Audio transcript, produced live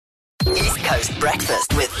Coast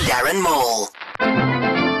Breakfast with Darren Maul.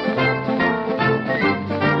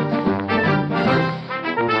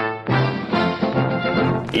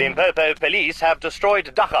 Limpopo police have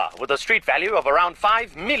destroyed dagga with a street value of around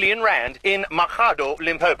 5 million rand in Magado,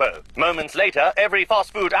 Limpopo. Moments later, every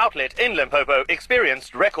fast food outlet in Limpopo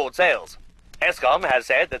experienced record sales. Eskom has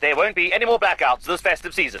said that there won't be any more blackouts this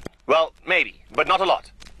festive season. Well, maybe, but not a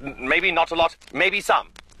lot. Maybe not a lot, maybe some.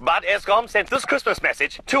 But Eskom sent this Christmas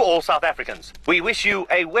message to all South Africans. We wish you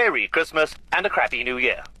a wary Christmas and a crappy New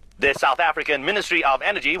Year. The South African Ministry of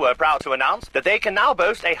Energy were proud to announce that they can now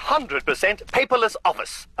boast a 100% paperless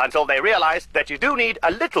office until they realize that you do need a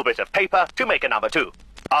little bit of paper to make a number two.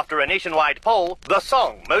 After a nationwide poll, the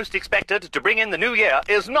song most expected to bring in the new year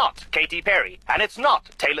is not Katy Perry, and it's not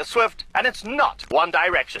Taylor Swift, and it's not One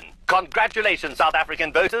Direction. Congratulations, South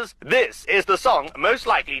African voters. This is the song most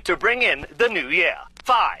likely to bring in the new year.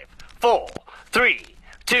 5, 4, 3,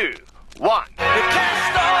 2, 1. You can't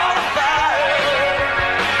start a fire.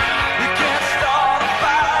 You can't start a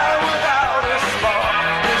fire without a spark.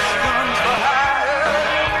 This one's for hire.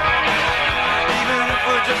 Even if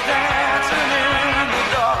we're just dancing in the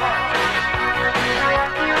dark.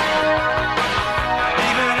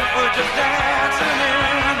 Even if we're just dancing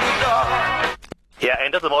in the dark. Here,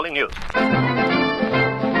 end of the morning news.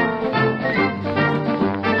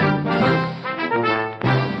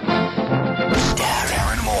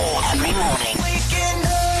 Darren Maul every morning. Waking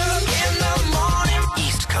up in the morning.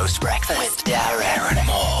 East Coast Breakfast.